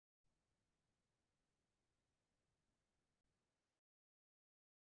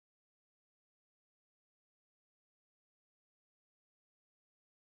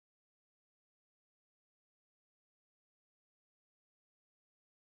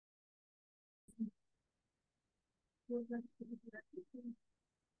So,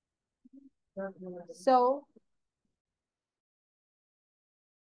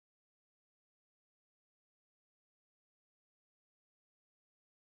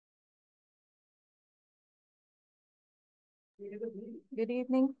 good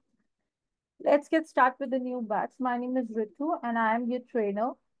evening. Let's get started with the new batch. My name is Ritu and I am your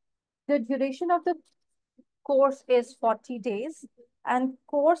trainer. The duration of the course is 40 days and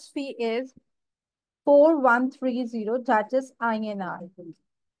course fee is 4130, that is INR.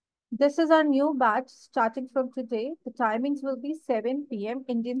 This is our new batch starting from today. The timings will be 7 p.m.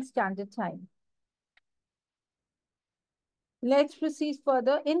 Indian Standard Time. Let's proceed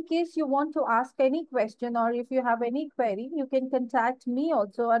further. In case you want to ask any question or if you have any query, you can contact me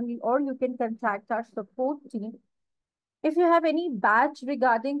also or you can contact our support team. If you have any batch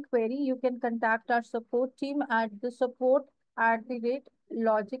regarding query, you can contact our support team at the support@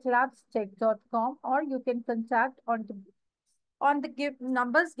 logiclabstech.com or you can contact on the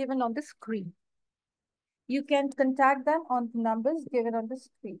numbers given on the screen. You can contact them on the numbers given on the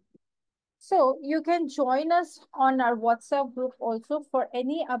screen. So you can join us on our WhatsApp group also for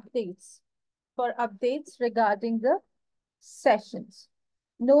updates regarding the sessions.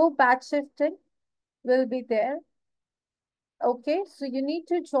 No batch shifting will be there. Okay, so you need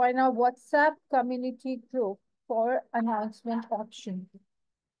to join our WhatsApp community group for announcement option.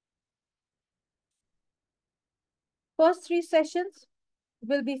 First three sessions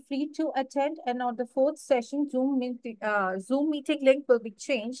will be free to attend, and on the fourth session, Zoom meeting link will be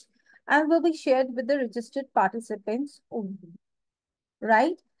changed and will be shared with the registered participants only,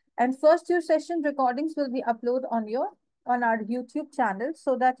 right? And first two session recordings will be uploaded on our YouTube channel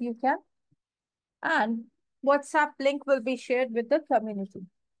so that you can, and WhatsApp link will be shared with the community.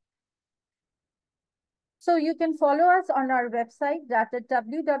 So you can follow us on our website that at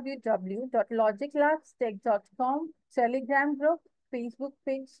www.logiclabstech.com, Telegram group, Facebook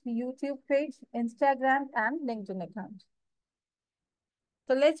page, YouTube page, Instagram, and LinkedIn account.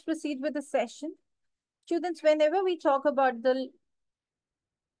 So let's proceed with the session. Students, whenever we talk about the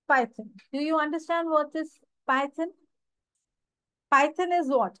Python, do you understand what is Python? Python is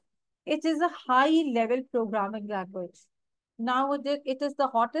what? It is a high-level programming language. Nowadays, it is the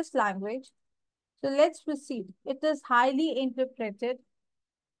hottest language. So let's proceed. It is highly interpreted,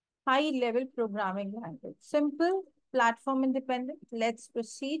 high-level programming language. Simple, platform independent. Let's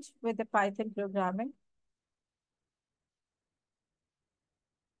proceed with the Python programming.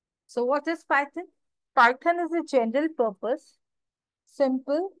 So what is Python? Python is a general purpose,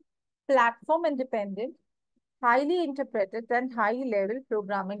 simple, platform independent, highly interpreted and high-level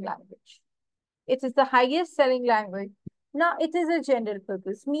programming language. It is the highest selling language. Now, it is a general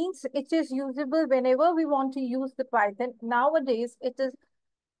purpose, means it is usable whenever we want to use the Python. Nowadays, it is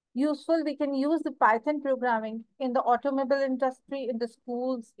useful. We can use the Python programming in the automobile industry, in the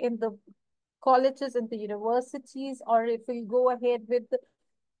schools, in the colleges, in the universities, or if we go ahead with the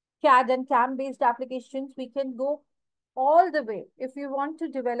CAD and CAM-based applications, we can go all the way. If we want to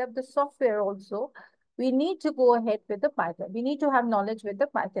develop the software also, we need to go ahead with the Python. We need to have knowledge with the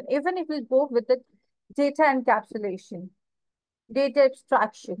Python. Even if we go with the data encapsulation, data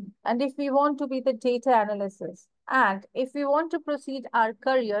abstraction, and if we want to be the data analysis, and if we want to proceed our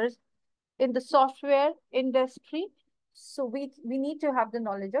careers in the software industry, so we need to have the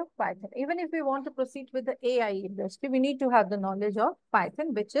knowledge of Python. Even if we want to proceed with the AI industry, we need to have the knowledge of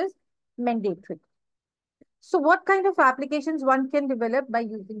Python, which is mandatory. So what kind of applications one can develop by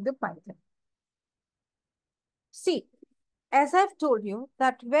using the Python? See, as I've told you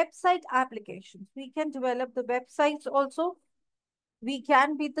that website applications, we can develop the websites also. We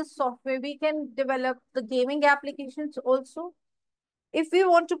can be the software. We can develop the gaming applications also. If we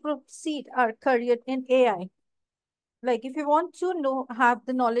want to proceed our career in AI, like if you want to have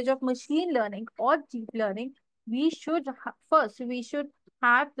the knowledge of machine learning or deep learning, we should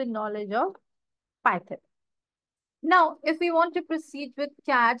have the knowledge of Python. Now, if we want to proceed with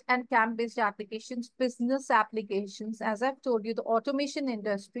CAD and CAM-based applications, business applications, as I've told you, the automation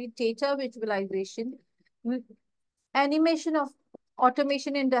industry, data visualization, animation of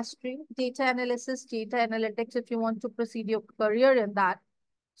automation industry, data analysis, data analytics, if you want to proceed your career in that.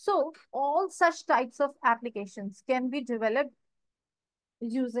 So all such types of applications can be developed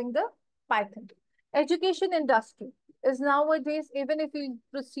using the Python. Education industry is nowadays, even if you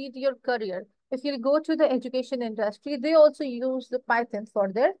proceed your career, if you go to the education industry, they also use the Python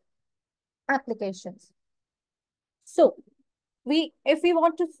for their applications. So if we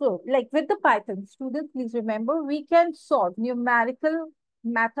want to solve, like with the Python, students, please remember, we can solve numerical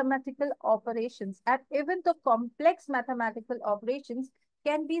mathematical operations, and even the complex mathematical operations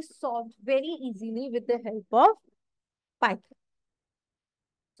can be solved very easily with the help of Python.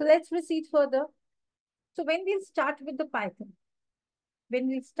 So let's proceed further. So when we start with the Python,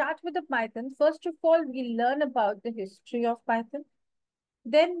 first of all, we learn about the history of Python,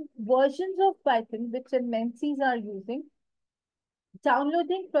 then versions of Python which MNCs are using,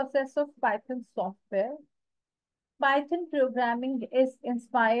 downloading process of Python software, Python programming is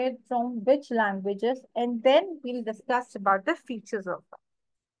inspired from which languages, and then we'll discuss about the features of it.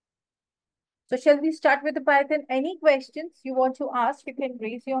 So shall we start with the Python? Any questions you want to ask, you can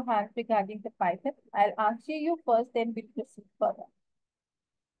raise your hand regarding the Python. I'll answer you first, then we'll proceed further.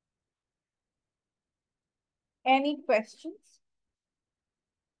 Any questions?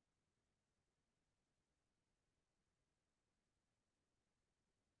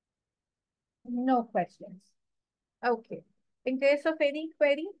 No questions. Okay. In case of any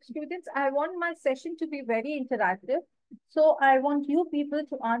query, students, I want my session to be very interactive. So I want you people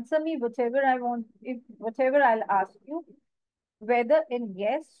to answer me whatever I want, if whatever I'll ask you, whether in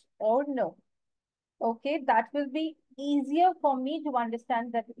yes or no. Okay, that will be easier for me to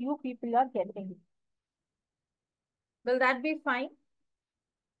understand that you people are getting it. Will that be fine?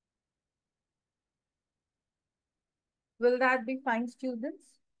 Will that be fine,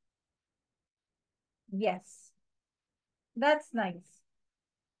 students? Yes, that's nice.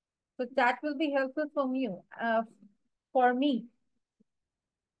 So that will be helpful for you, for me.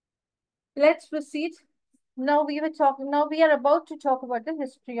 Let's proceed. Now we are about to talk about the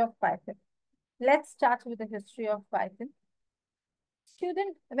history of Python. Let's start with the history of Python.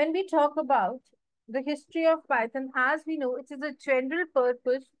 Student, when we talk about the history of Python, as we know, it is a general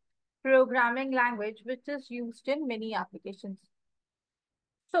purpose programming language which is used in many applications.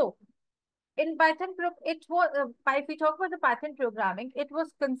 So, in Python, if we talk about the Python programming, it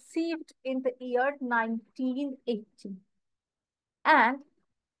was conceived in the year 1980 and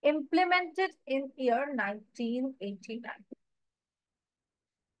implemented in year 1989.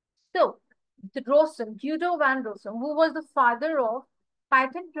 So, Guido van Rossum, who was the father of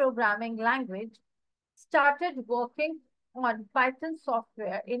Python programming language, started working on Python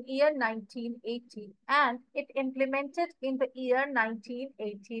software in year 1980 and it implemented in the year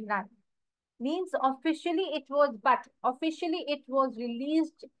 1989. Means officially it was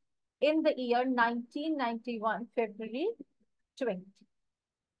released in the year 1991, February 20.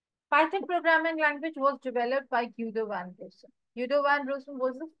 Python programming language was developed by Guido van Rossum. Guido van Rossum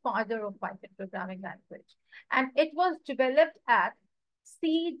was the father of Python programming language. And it was developed at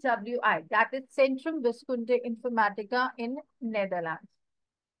CWI, that is Centrum Wiskunde Informatica in Netherlands.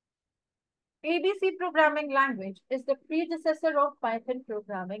 ABC programming language is the predecessor of Python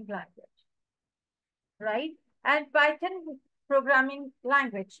programming language, right? And Python programming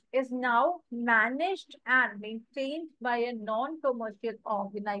language is now managed and maintained by a non-commercial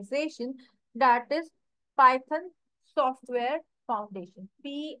organization, that is Python Software Foundation,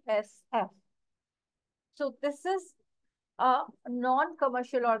 PSF. So this is a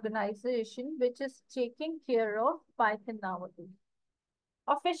non-commercial organization which is taking care of Python nowadays.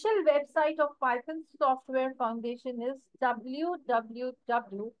 Official website of Python Software Foundation is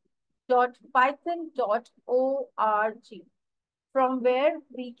www.python.org, from where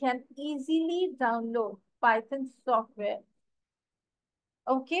we can easily download Python software,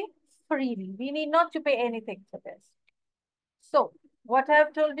 okay, freely. We need not to pay anything for this. So, what I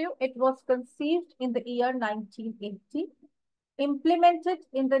have told you, it was conceived in the year 1980, implemented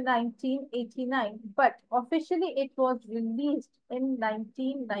in the 1989, but officially it was released in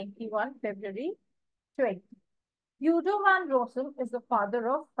 1991, February 20. Guido van Rossum is the father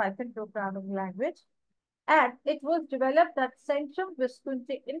of Python programming language, and it was developed at Centrum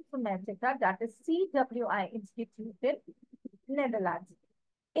Wiskunde Informatica, that is CWI Institute in Netherlands.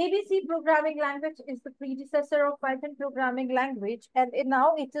 ABC programming language is the predecessor of Python programming language, and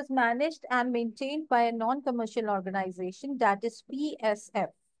now it is managed and maintained by a non-commercial organization, that is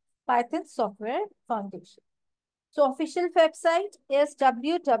PSF, Python Software Foundation. So official website is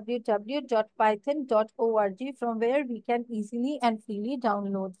www.python.org, from where we can easily and freely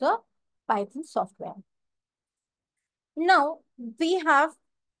download the Python software. Now we have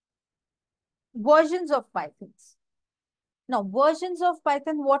versions of Pythons. Now, versions of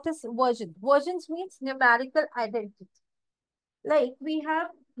Python, what is version? Versions means numerical identity. Like we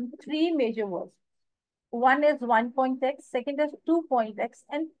have three major versions. One is 1.x, second is 2.x,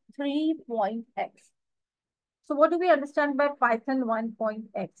 and 3.x. So what do we understand by Python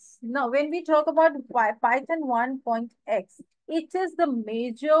 1.x? Now, when we talk about Python 1.x, it is the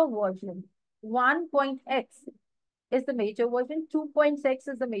major version. 1.x is the major version, 2.x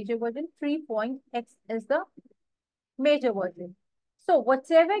is the major version, 3.x is the major version. So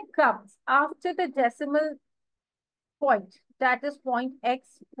whatever comes after the decimal point. That is point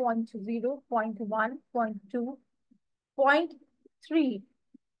X, point 0, point 1, point 2, point 3,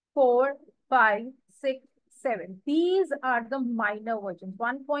 4, 5, 6, 7. These are the minor versions.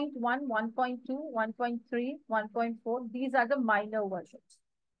 1.1, 1.2, 1.3, 1.4. These are the minor versions,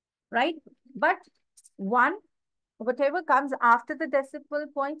 right? But 1, whatever comes after the decimal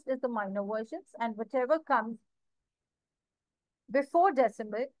points is the minor versions, and whatever comes before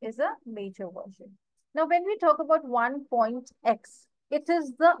decimal is a major version. Now, when we talk about 1.x, it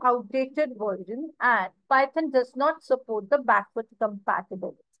is the outdated version and Python does not support the backward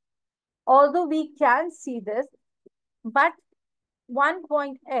compatibility. Although we can see this, but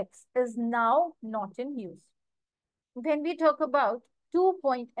 1.x is now not in use. When we talk about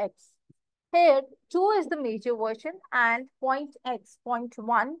 2.x, here 2 is the major version and point x, point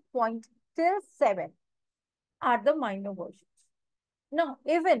 1, point till 7 are the minor versions. Now,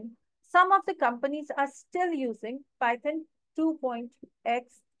 even some of the companies are still using Python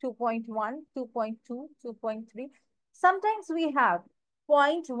 2.x, 2.1, 2.2, 2.3. Sometimes we have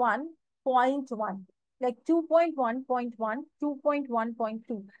 0.1, 0.1, like 2.1.1,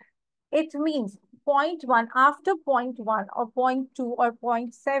 2.1.2. It means 0.1 after 0.1 or 0.2 or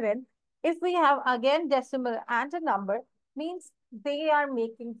 0.7. If we have again decimal and a number, means they are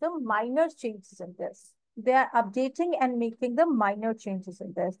making the minor changes in this. They are updating and making the minor changes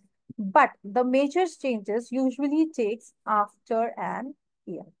in this. But the major changes usually takes after an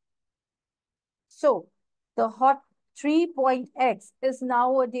year. So the hot 3.x is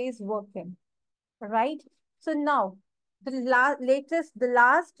nowadays working, right? So now the last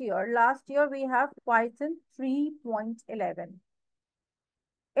year we have Python 3.11.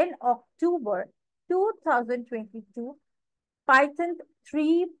 In October 2022, Python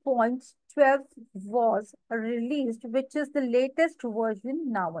 3.12 was released, which is the latest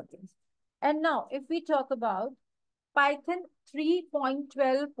version nowadays. And now, if we talk about Python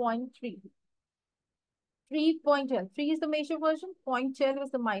 3.12.3, 3.12, 3 is the major version, 0.12 is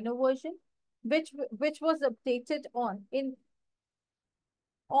the minor version, which was updated on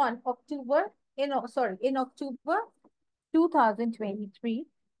October, in October 2023,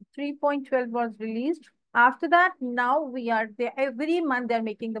 3.12 was released. After that, now we are there. Every month they're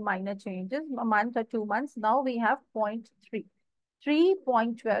making the minor changes, a month or 2 months. Now we have 0.3,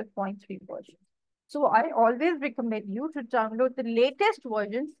 3.12.3 version. So I always recommend you to download the latest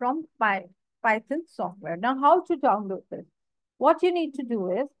version from Python software. Now, how to download this? What you need to do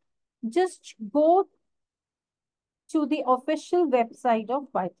is just go to the official website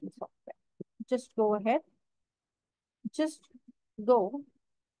of Python software. Just go ahead. Just go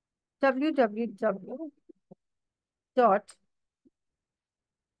www.python.org,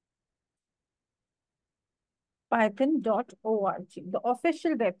 the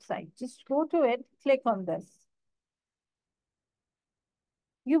official website. Just go to it, click on this.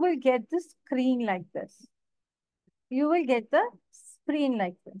 You will get the screen like this. You will get the screen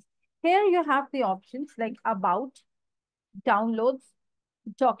like this. Here you have the options like about, downloads,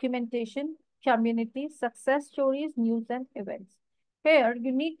 documentation, community, success stories, news and events. Here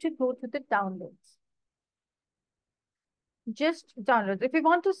you need to go to the downloads. Just downloads. If you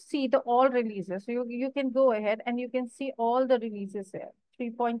want to see the all releases, so you can go ahead and you can see all the releases here.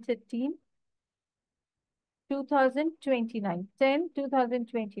 3.13, 2029, 10,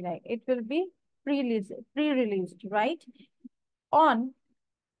 2029. It will be pre-released, right? On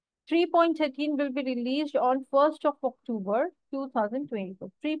 3.13 will be released on 1st of October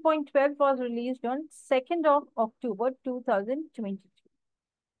 2024. 3.12 was released on 2nd of October 2022.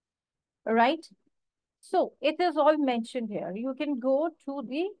 Right? So it is all mentioned here. You can go to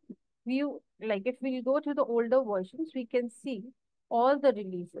the view, like if we go to the older versions, we can see all the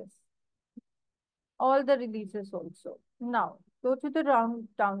releases. All the releases also. Now, go to the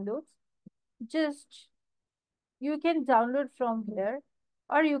downloads. Just, you can download from here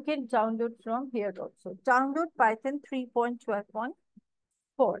or you can download from here also. Download Python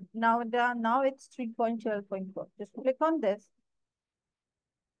 3.12.4. Now it's 3.12.4. Just click on this.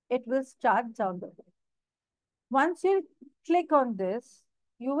 It will start downloading. Once you click on this,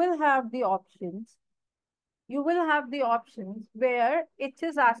 you will have the options. You will have the options where it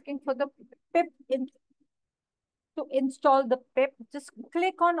is asking for the pip to install the pip. Just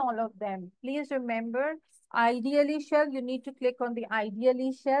click on all of them. Please remember, ideally shell, you need to click on the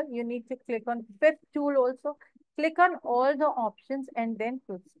ideally shell. You need to click on pip tool also. Click on all the options and then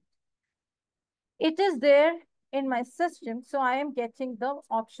proceed. It is there in my system, so I am getting the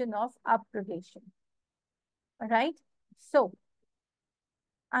option of upgradation. All right, so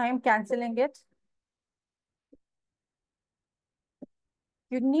I am canceling it.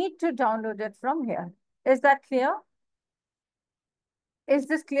 You need to download it from here. Is that clear? Is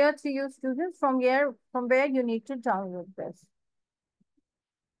this clear to you, students, from where you need to download this?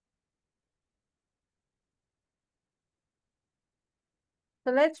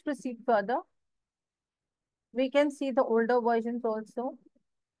 So let's proceed further. We can see the older versions also.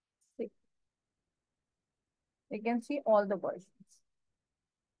 We can see all the versions.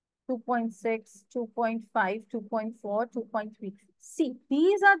 2.6, 2.5, 2.4, 2.3. See,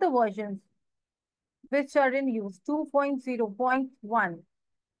 these are the versions which are in use. 2.0.1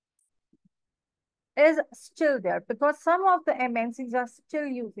 is still there because some of the MNCs are still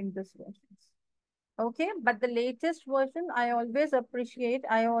using this version. Okay, but the latest version, I always appreciate,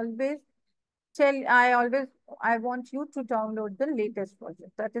 I want you to download the latest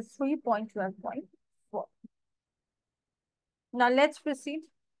version. That is 3.12.4. Now let's proceed.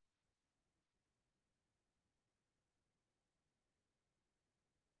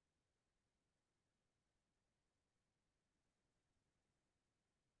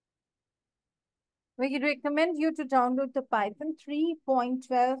 We recommend you to download the Python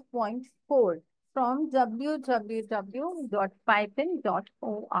 3.12.4 from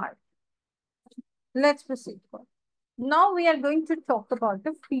www.python.org. Let's proceed. Now we are going to talk about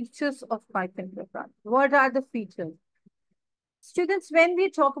the features of Python program. What are the features? Students, when we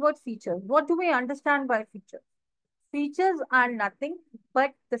talk about features, what do we understand by features? Features are nothing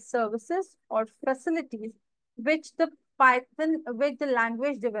but the services or facilities which the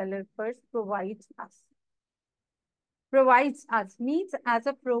language developers provides us. Means as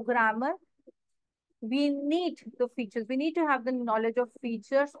a programmer, we need the features. We need to have the knowledge of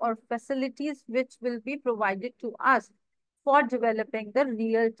features or facilities which will be provided to us for developing the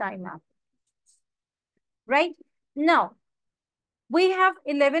real-time app. Right? Now, we have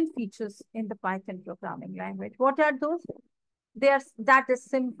 11 features in the Python programming language. What are those? That is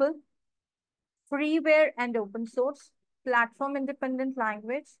simple, freeware and open source, platform independent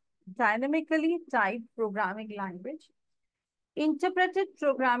language, dynamically typed programming language, interpreted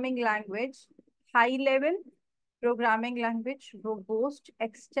programming language, high level programming language, robust,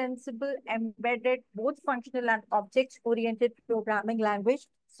 extensible, embedded, both functional and object oriented programming language,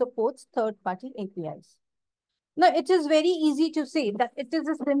 supports third party APIs. Now, it is very easy to say that it is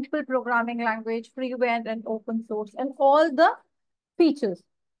a simple programming language, freeware and open source, and all the features.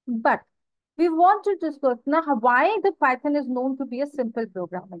 But we want to discuss now why the Python is known to be a simple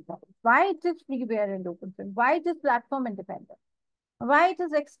programming language, why it is freeware and open source, why it is platform independent, why it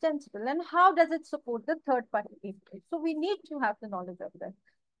is extensible, and how does it support the third-party API. So we need to have the knowledge of that.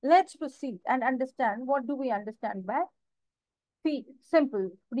 Let's proceed and understand what do we understand by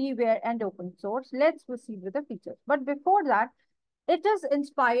simple, freeware, and open source. Let's proceed with the features. But before that, it is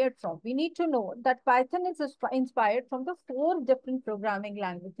inspired from, we need to know that Python is inspired from the 4 different programming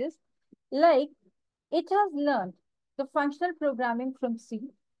languages. Like, it has learned the functional programming from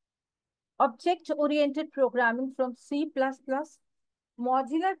C, object-oriented programming from C++,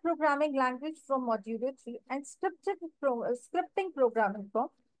 modular programming language from Modulo 3, and scripting programming from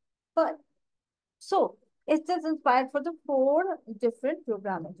Perl. So, it is inspired for the 4 different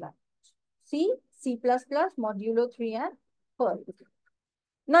programming languages: C, C++, Modulo 3, and Perl.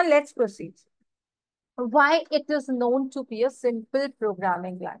 Now, let's proceed. Why it is known to be a simple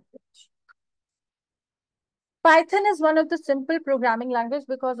programming language? Python is one of the simple programming language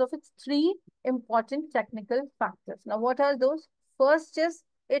because of its 3 important technical factors. Now, what are those? First is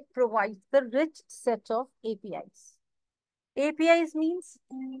it provides the rich set of APIs. APIs means,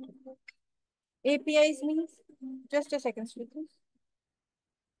 just a second, students.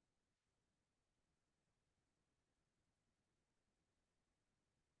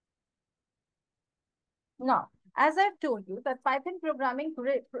 Now, as I've told you that Python programming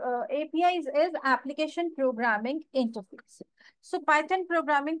APIs is application programming interface. So Python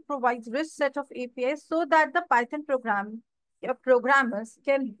programming provides rich set of APIs so that the Python programmers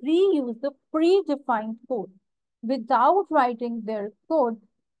can reuse the predefined code without writing their code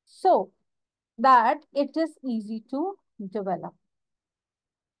so that it is easy to develop.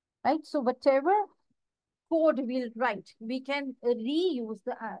 Right? So whatever code we'll write, we can reuse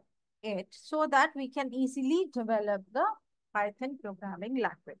it so that we can easily develop the Python programming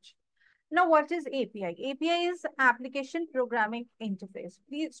language. Now, what is API? API is Application Programming Interface.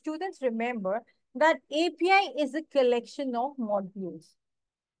 Please, students, remember that API is a collection of modules.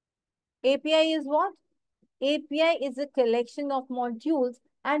 API is what? API is a collection of modules,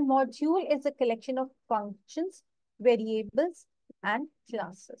 and module is a collection of functions, variables, and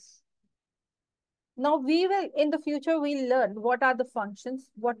classes. Now we will, in the future, we'll learn what are the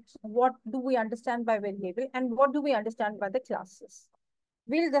functions, what do we understand by variable, and what do we understand by the classes.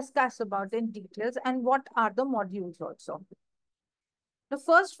 We'll discuss about in details and what are the modules also. The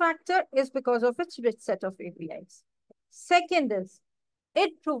first factor is because of its rich set of APIs. Second is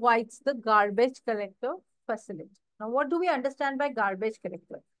it provides the garbage collector facility. Now, what do we understand by garbage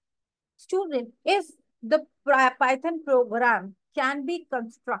collector? Student, if the Python program can be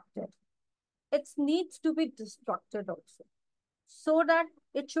constructed, it needs to be destructed also. So that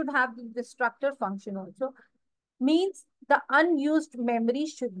it should have the destructor function also. Means the unused memory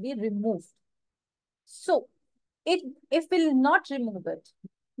should be removed. So, if we'll not remove it,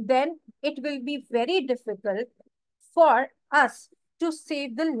 then it will be very difficult for us to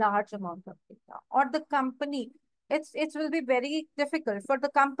save the large amount of data, or the company, it will be very difficult for the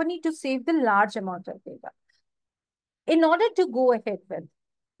company to save the large amount of data. In order to go ahead with,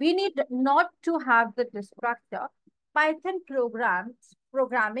 we need not to have the destructor. Python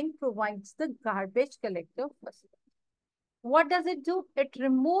programming provides the garbage collector facility. What does it do? It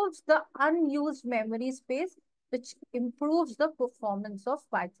removes the unused memory space, which improves the performance of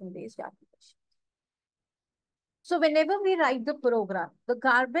Python-based application. So whenever we write the program, the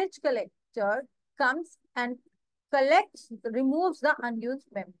garbage collector comes and removes the unused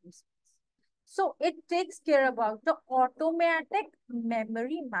memory space. So it takes care about the automatic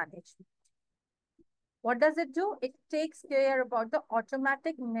memory management. What does it do? It takes care about the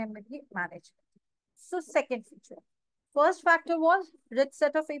automatic memory management. So second feature. First factor was rich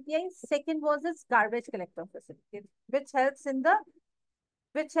set of APIs. Second was its garbage collector facility, which helps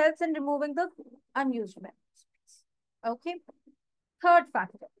in removing the unused memory space. Okay. Third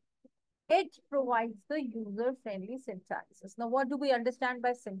factor. It provides the user-friendly syntaxes. Now, what do we understand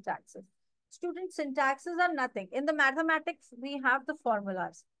by syntaxes? Student, syntaxes are nothing. In the mathematics, we have the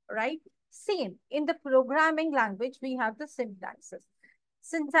formulas, right? Same. In the programming language, we have the syntaxes.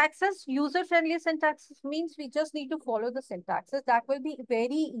 Syntaxes, user-friendly syntaxes means we just need to follow the syntaxes. That will be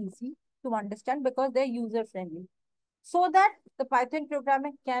very easy to understand because they're user-friendly. So that the Python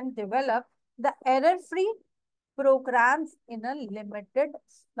programming can develop the error-free programs in a limited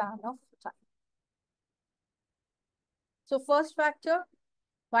span of time. So first factor,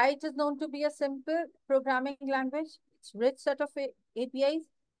 why it is known to be a simple programming language, its rich set of APIs,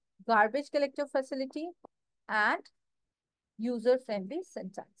 garbage collector facility, and user-friendly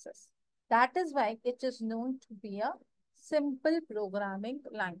syntaxes. That is why it is known to be a simple programming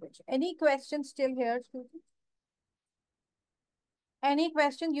language. Any questions still here, students? Any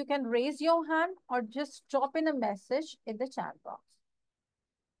question, you can raise your hand or just drop in a message in the chat box.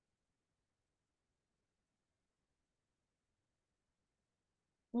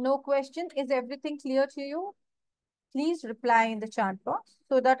 No question. Is everything clear to you? Please reply in the chat box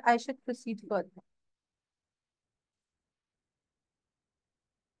so that I should proceed further.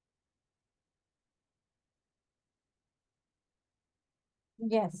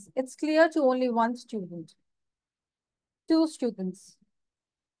 Yes, it's clear to only one student. Two students.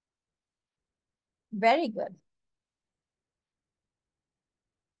 Very good.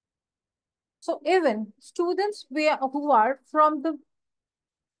 So even students who are from the,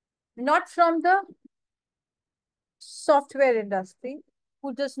 not from the software industry,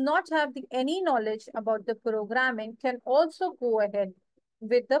 who does not have any knowledge about the programming can also go ahead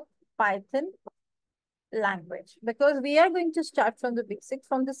with the Python language, because we are going to start from the basic,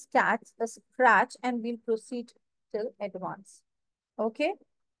 from the scratch, and we'll proceed till advanced. Okay,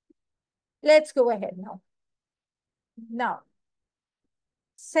 let's go ahead now. Now,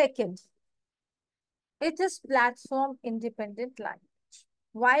 second, it is platform independent language.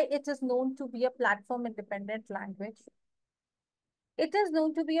 Why it is known to be a platform independent language? It is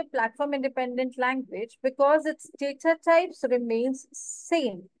known to be a platform independent language because its data types remains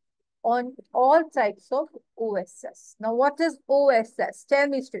same on all types of OSS. Now, what is OSS? Tell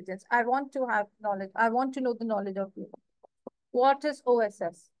me, students. I want to have knowledge. I want to know the knowledge of you. What is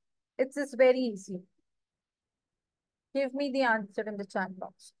OSS? It is very easy. Give me the answer in the chat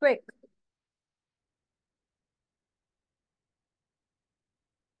box. Quick.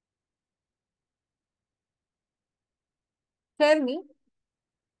 Tell me.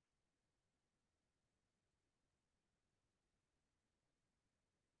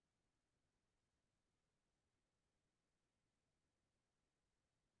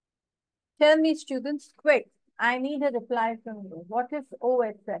 Tell me, students, quick. I need a reply from you. What is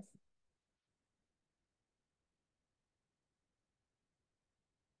OSS?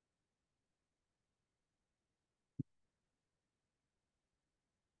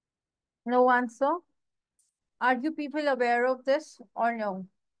 No answer? Are you people aware of this or no?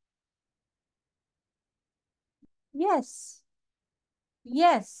 Yes.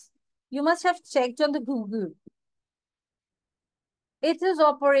 Yes. You must have checked on the Google. It is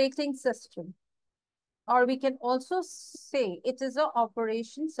operating system. or we can also say it is an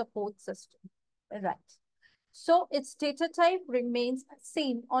operation support system, right? So its data type remains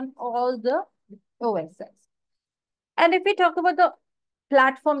same on all the OSs. And if we talk about the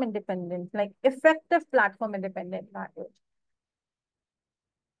platform independent, like effective platform independent language,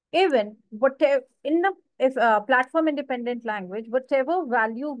 even whatever in the if platform independent language, whatever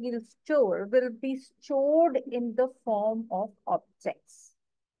value we'll store will be stored in the form of objects.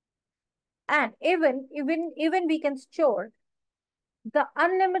 And even we can store the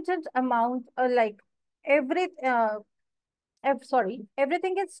unlimited amount, like every sorry,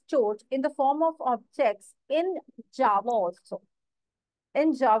 everything is stored in the form of objects in Java also.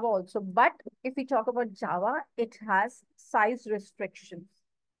 In Java also. But if we talk about Java, it has size restrictions.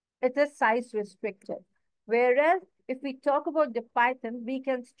 It is size restricted. Whereas if we talk about the Python, we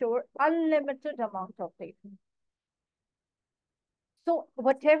can store unlimited amount of data. So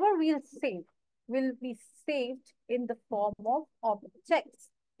whatever we'll save will be saved in the form of objects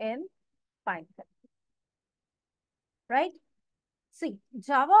in Python, right? See,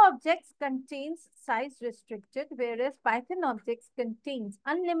 Java objects contains size restricted, whereas Python objects contains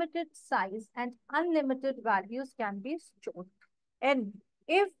unlimited size and unlimited values can be stored. And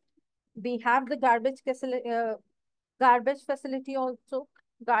if we have the garbage facility also,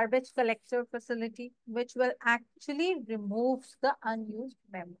 garbage collector facility, which will actually removes the unused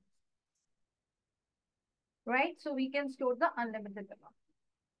memory, right? So we can store the unlimited amount.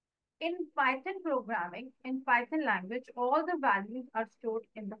 In Python programming, in Python language, all the values are stored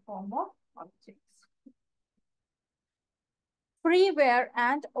in the form of objects. Freeware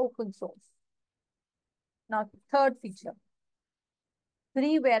and open source. Now, third feature,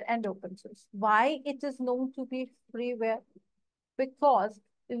 freeware and open source. Why it is known to be freeware? Because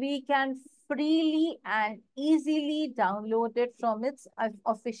we can freely and easily download it from its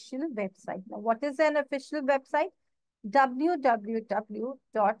official website. Now, what is an official website?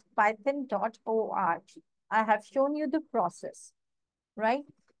 www.python.org. I have shown you the process, right?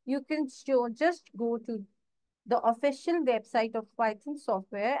 You can just go to the official website of Python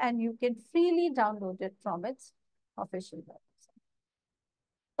software and you can freely download it from its official website.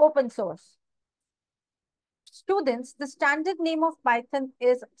 Open source. Students, the standard name of Python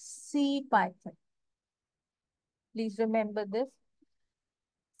is CPython. Please remember this.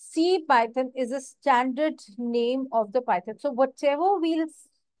 CPython is a standard name of the Python. So whatever we'll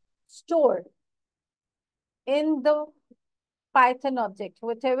store in the Python object,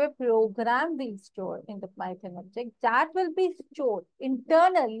 whatever program we store in the Python object, that will be stored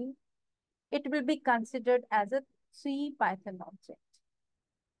internally. It will be considered as a CPython object,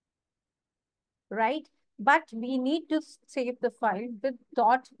 right? But we need to save the file with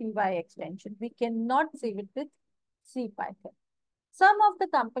 .py extension. We cannot save it with CPython. Some of the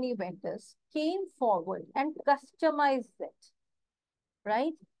company vendors came forward and customized it,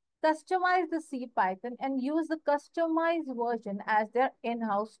 right? Customize the CPython and use the customized version as their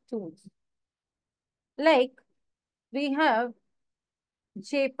in-house tools. Like we have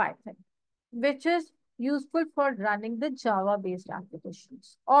JPython, which is useful for running the Java-based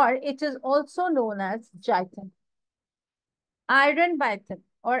applications, or it is also known as Jython, IronPython,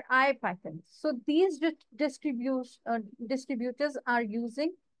 or IPython. So these distributors are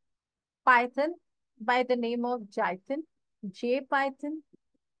using Python by the name of Jython, JPython.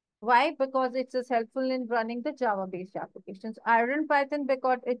 Why? Because it is helpful in running the Java-based applications. IronPython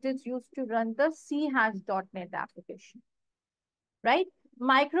because it is used to run the C#.NET application, right?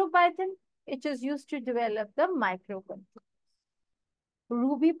 MicroPython, it is used to develop the microcontrollers.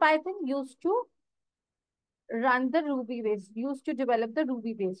 RubyPython used to run the Ruby-based, used to develop the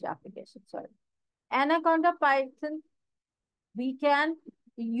Ruby-based application, sorry. Anaconda Python, we can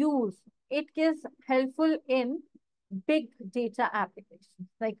use, it is helpful in big data applications.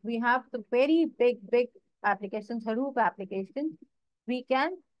 Like we have the very big applications, Hadoop applications. We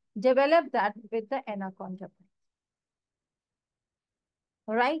can develop that with the Anaconda.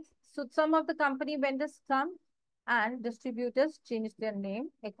 All right. So some of the company vendors come and distributors change their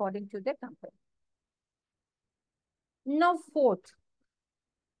name according to their company. Now, fourth.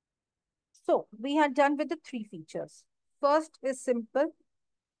 So we are done with the three features. First is simple,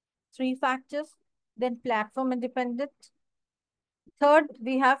 three factors, then platform independent. Third,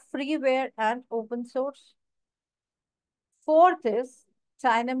 we have freeware and open source. Fourth is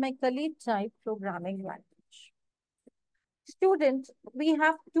dynamically typed programming language. Students, we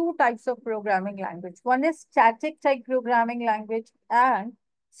have two types of programming language. One is static type programming language and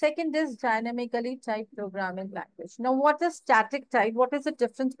second is dynamically typed programming language. Now, what is static type? What is the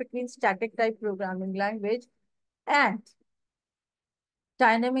difference between static type programming language and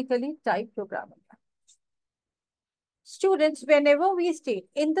dynamically typed programming language? Students, whenever we state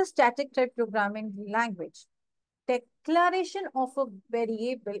in the static type programming language, declaration of a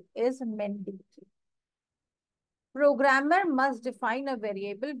variable is mandatory. Programmer must define a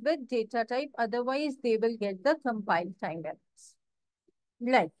variable with data type, otherwise they will get the compile time errors.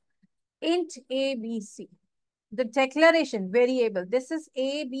 Like int a, b, c. The declaration variable, this is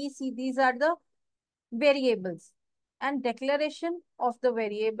a, b, c, these are the variables. And declaration of the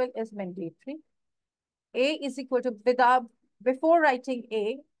variable is mandatory. A is equal to, before writing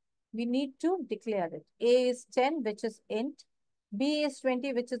A, we need to declare it. A is 10, which is int. B is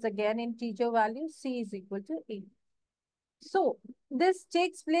 20, which is again integer value. C is equal to A. So this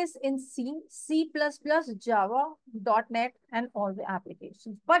takes place in C, C++, Java, .NET, and all the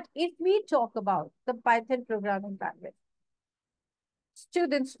applications. But if we talk about the Python programming language,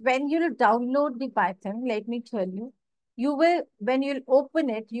 students, when you'll download the Python, let me tell you, you will, when you'll open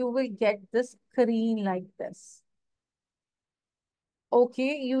it, you will get this screen like this.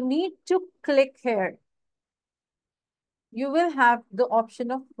 Okay, you need to click here. You will have the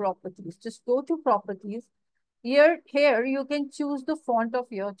option of properties. Just go to properties. Here you can choose the font of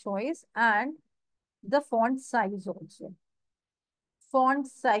your choice and the font size also. Font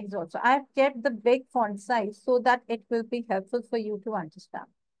size also. I have kept the big font size so that it will be helpful for you to understand.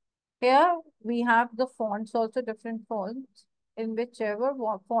 Here we have the fonts also, different fonts. In whichever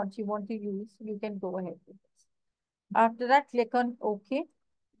font you want to use, you can go ahead with this. After that, click on OK.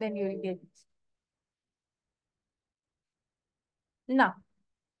 Then you will get it. Now,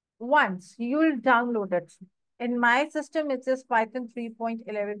 once you'll download it. In my system, it says Python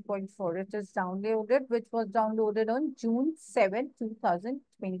 3.11.4. It is downloaded, which was downloaded on June 7,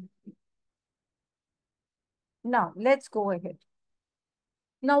 2023. Now, let's go ahead.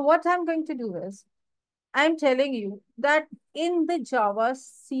 Now, what I'm going to do is, I'm telling you that in the Java,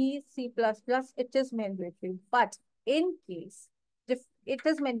 C, C++, it is mandatory. But in case, it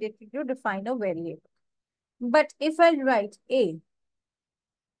is mandatory to define a variable. But if I write A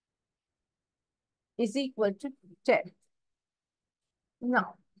is equal to 10.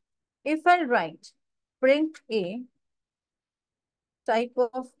 Now, if I write print A, type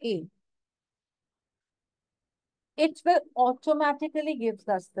of A, it will automatically gives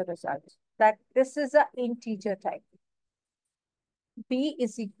us the result that this is an integer type. B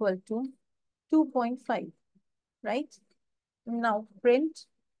is equal to 2.5, right? Now print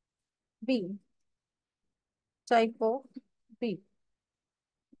B, type of B.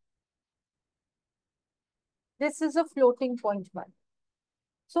 This is a floating point one.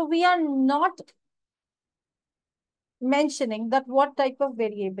 So we are not mentioning that what type of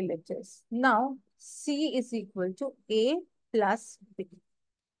variable it is. Now C is equal to A plus B.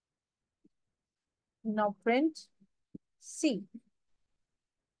 Now print C,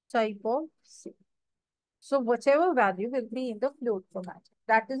 type of C. So whatever value will be in the float format.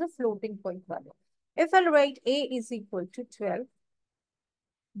 That is a floating point value. If I write A is equal to 12,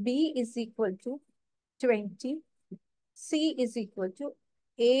 B is equal to 20, C is equal to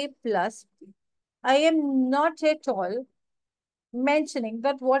A plus B. I am not at all mentioning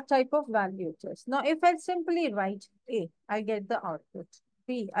that what type of value it is. Now, if I simply write A, I get the output.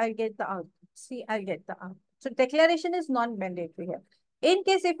 B, I get the output. C, I get the output. So declaration is non-mandatory here. In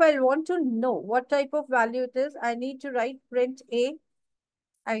case if I want to know what type of value it is, I need to write print A,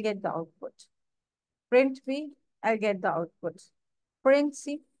 I'll get the output. Print B, I'll get the output. Print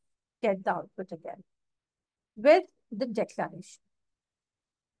C, get the output again with the declaration.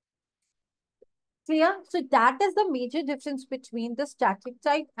 Clear? So that is the major difference between the static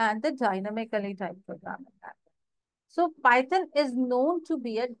type and the dynamically typed programming language. So Python is known to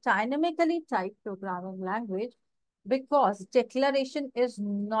be a dynamically typed programming language because declaration is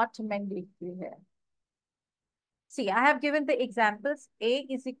not mandatory here. See, I have given the examples. A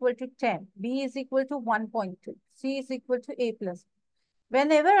is equal to 10, B is equal to 1.2, C is equal to A plus.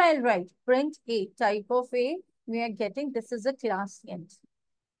 Whenever I'll write print A, type of A, we are getting this is a class int.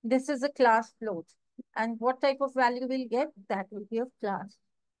 This is a class float. And what type of value we'll get? That will be a class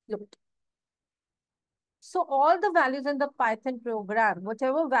float. So all the values in the Python program,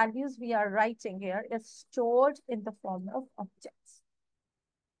 whatever values we are writing here is stored in the form of objects.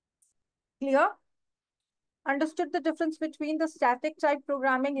 Clear? Understood the difference between the static type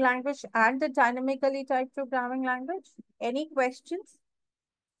programming language and the dynamically typed programming language? Any questions?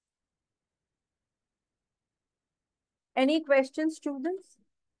 Any questions, students?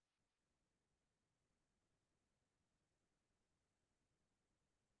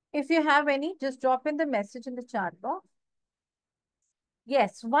 If you have any, just drop in the message in the chat box.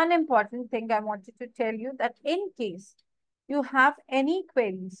 Yes, one important thing I wanted to tell you that in case you have any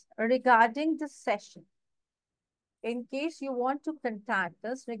queries regarding the session, in case you want to contact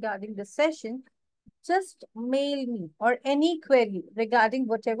us regarding the session, just mail me or any query regarding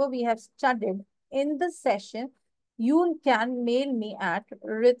whatever we have studied in the session. You can mail me at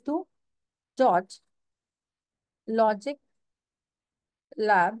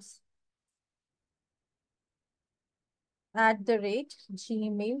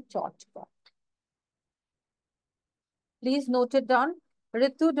Please note it down,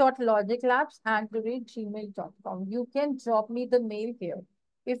 ritu.logiclabs@gmail.com. You can drop me the mail here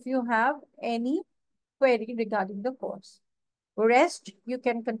if you have any query regarding the course. Rest, you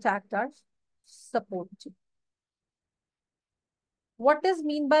can contact our support team. What is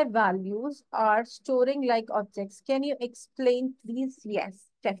mean by values are storing like objects? Can you explain, please?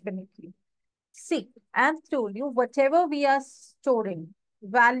 Yes, definitely. See, I've told you whatever we are storing,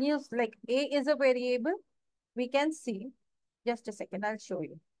 values like A is a variable, we can see. Just a second, I'll show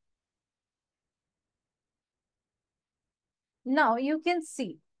you. Now you can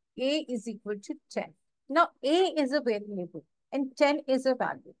see A is equal to 10. Now A is a variable and 10 is a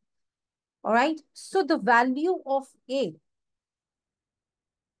value. All right. So the value of A,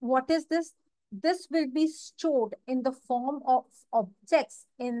 what is this? This will be stored in the form of objects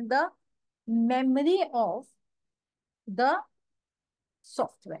in the memory of the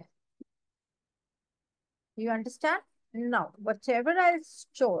software. You understand? Now, whatever I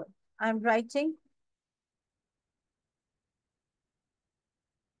store, I'm writing.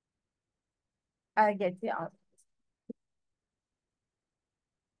 I'll get the answer.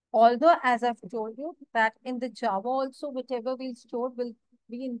 Although, as I've told you, that in the Java also, whatever we store will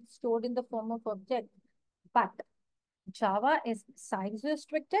be stored in the form of object. But Java is size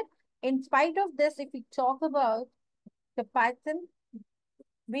restricted. In spite of this, if we talk about the Python,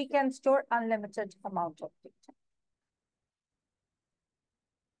 we can store unlimited amount of data.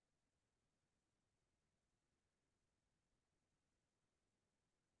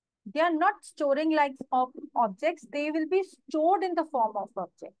 They are not storing like objects. They will be stored in the form of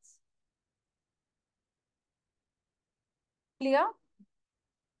objects. Clear?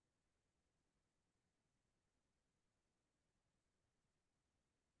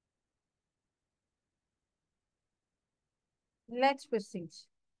 Let's proceed.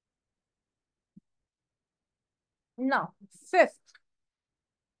 Now, fifth,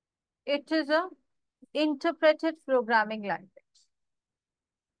 it is a interpreted programming language.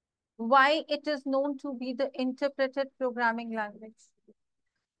 Why it is known to be the interpreted programming language?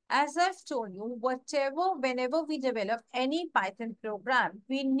 As I've told you, whenever we develop any Python program,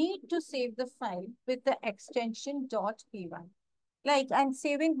 we need to save the file with the extension .py. Like I'm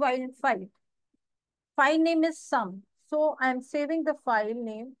saving file. File name is sum. So I'm saving the file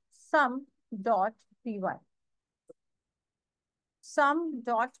name sum.py.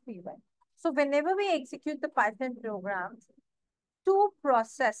 Sum.py. So whenever we execute the Python program, two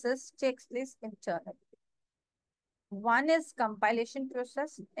processes takes place internally. One is compilation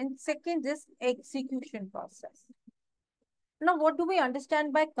process and second is execution process. Now, what do we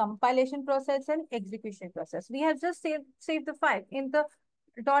understand by compilation process and execution process? We have just saved the file in the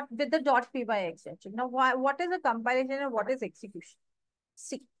with the .py extension. Now, what is a compilation and what is execution?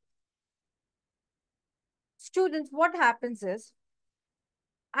 See, students, what happens is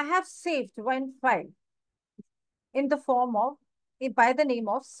I have saved one file in the form of by the name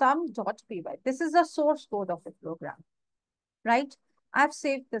of sum.py. This is the source code of the program, right? I've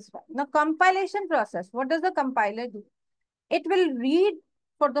saved this file. Now, compilation process, what does the compiler do? It will read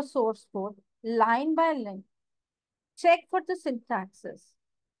for the source code line by line, check for the syntaxes.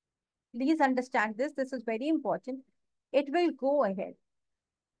 Please understand this. This is very important. It will go ahead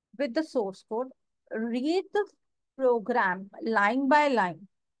with the source code, read the program line by line,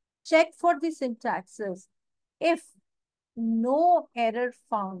 check for the syntaxes. If no error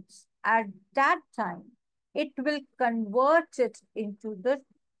found at that time, it will convert it into the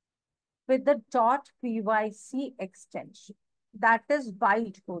with the .pyc extension. That is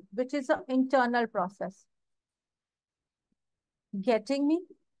bytecode, which is an internal process. Getting me?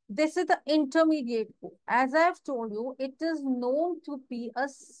 This is the intermediate code. As I have told you, it is known to be a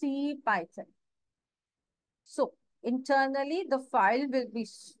C Python. So internally, the file will be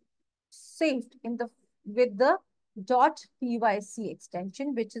saved in the with the .pyc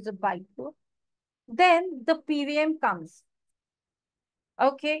extension, which is a bytecode. Then the PVM comes.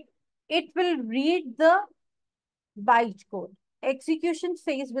 Okay, it will read the bytecode. Execution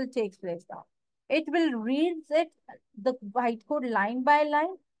phase will take place now. It will read the bytecode line by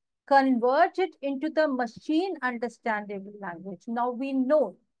line, convert it into the machine understandable language. Now we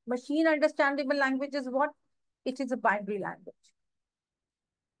know machine understandable language is what? It is a binary language.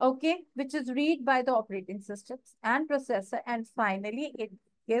 okay, which is read by the operating systems and processor, and finally it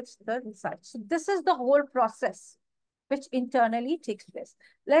gives the result. So this is the whole process which internally takes place.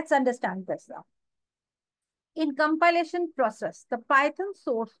 Let's understand this now. In compilation process, the Python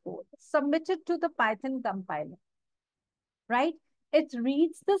source code submitted to the Python compiler, right? It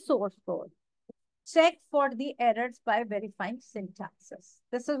reads the source code, check for the errors by verifying syntaxes.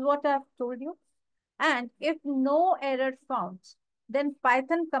 This is what I've told you. And if no error found, then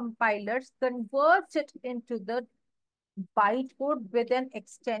Python compilers converts it into the bytecode with an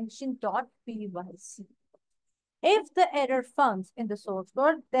extension .pyc. If the error found in the source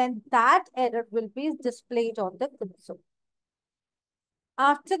code, then that error will be displayed on the console.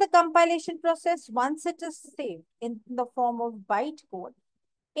 After the compilation process, once it is saved in the form of bytecode,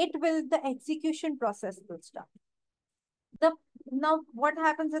 the execution process will start. Now, what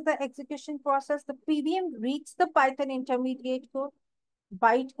happens in the execution process? The PVM reads the Python intermediate code,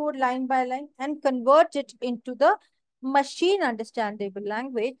 bytecode line by line, and converts it into the machine understandable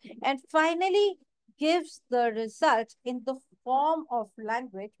language, and finally gives the result in the form of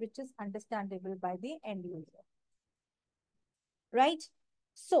language which is understandable by the end user. Right?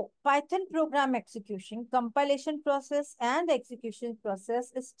 So Python program execution, compilation process and execution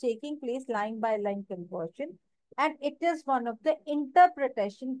process is taking place line by line conversion, and it is one of the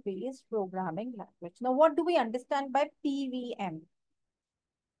interpretation based programming language. Now, what do we understand by PVM?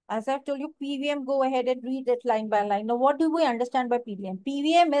 As I've told you, PVM, go ahead and read it line by line. Now, what do we understand by PVM?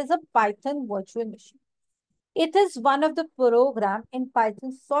 PVM is a Python virtual machine. It is one of the program in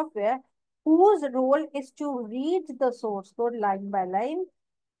Python software whose role is to read the source code line by line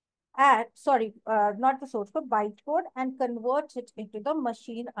not the source code, bytecode, and converts it into the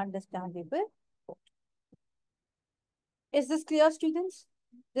machine understandable code. Is this clear, students?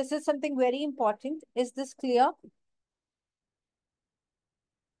 This is something very important. Is this clear?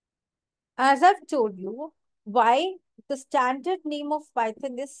 As I've told you, why the standard name of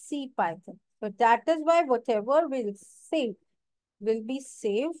Python is CPython. So that is why whatever we'll save will be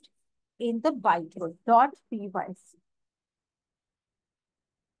saved in the bytecode .py.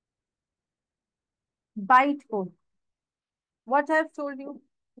 Bytecode. What I've told you,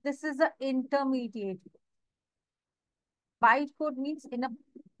 this is an intermediate. Bytecode means in a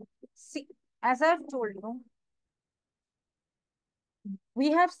C. As I've told you,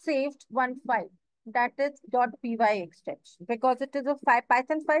 we have saved one file that is .py extension because it is a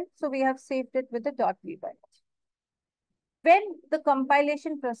Python file. So we have saved it with the .py. When the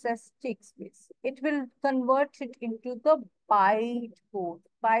compilation process takes place, it will convert it into the byte code,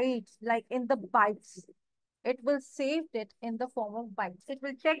 bytes, like in the bytes. It will save it in the form of bytes. It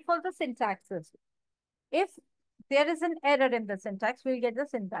will check for the syntaxes. If there is an error in the syntax, we'll get the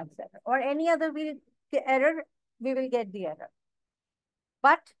syntax error. Or any other error, we will get the error.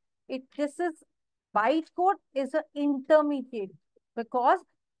 But this is bytecode is an intermediate because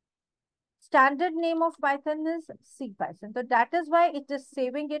standard name of Python is CPython. So that is why it is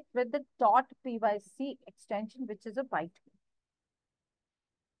saving it with the .pyc extension, which is a bytecode.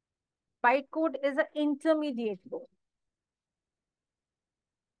 Bytecode is an intermediate code.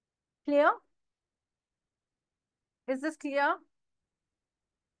 Clear? Is this clear?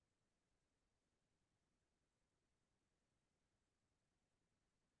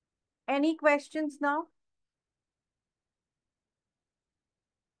 Any questions now?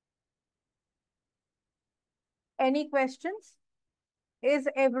 Any questions? Is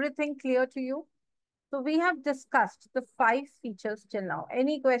everything clear to you? So we have discussed the 5 features till now.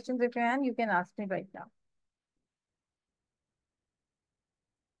 Any questions if you can ask me right now.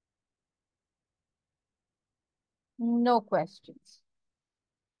 No questions.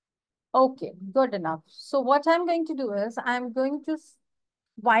 Okay, good enough. So what I'm going to do is I'm going to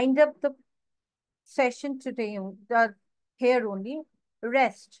wind up the session today, here only.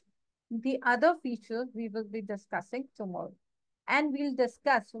 Rest. The other features we will be discussing tomorrow. And we'll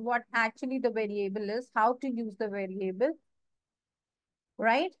discuss what actually the variable is, how to use the variable,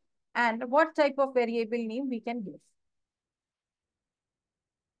 right? And what type of variable name we can give.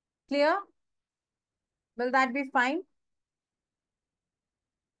 Clear? Will that be fine?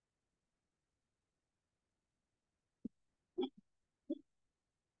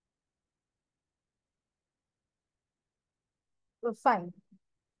 Fine.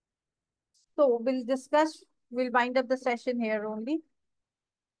 So we'll wind up the session here only.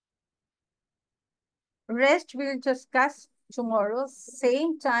 Rest we'll discuss tomorrow,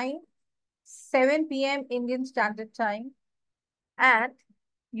 same time, 7 p.m. Indian Standard Time. And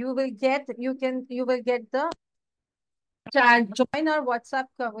you will get the join our WhatsApp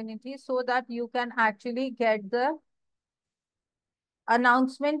community so that you can actually get the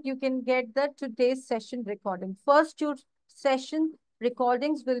announcement, you can get the today's session recording. First two session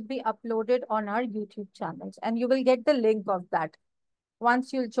recordings will be uploaded on our YouTube channels, and you will get the link of that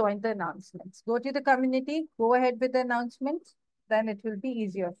once you'll join the announcements. Go to the community, go ahead with the announcements, then it will be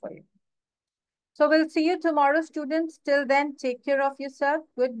easier for you. So we'll see you tomorrow, students. Till then, take care of yourself.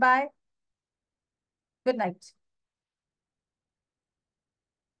 Goodbye. Good night.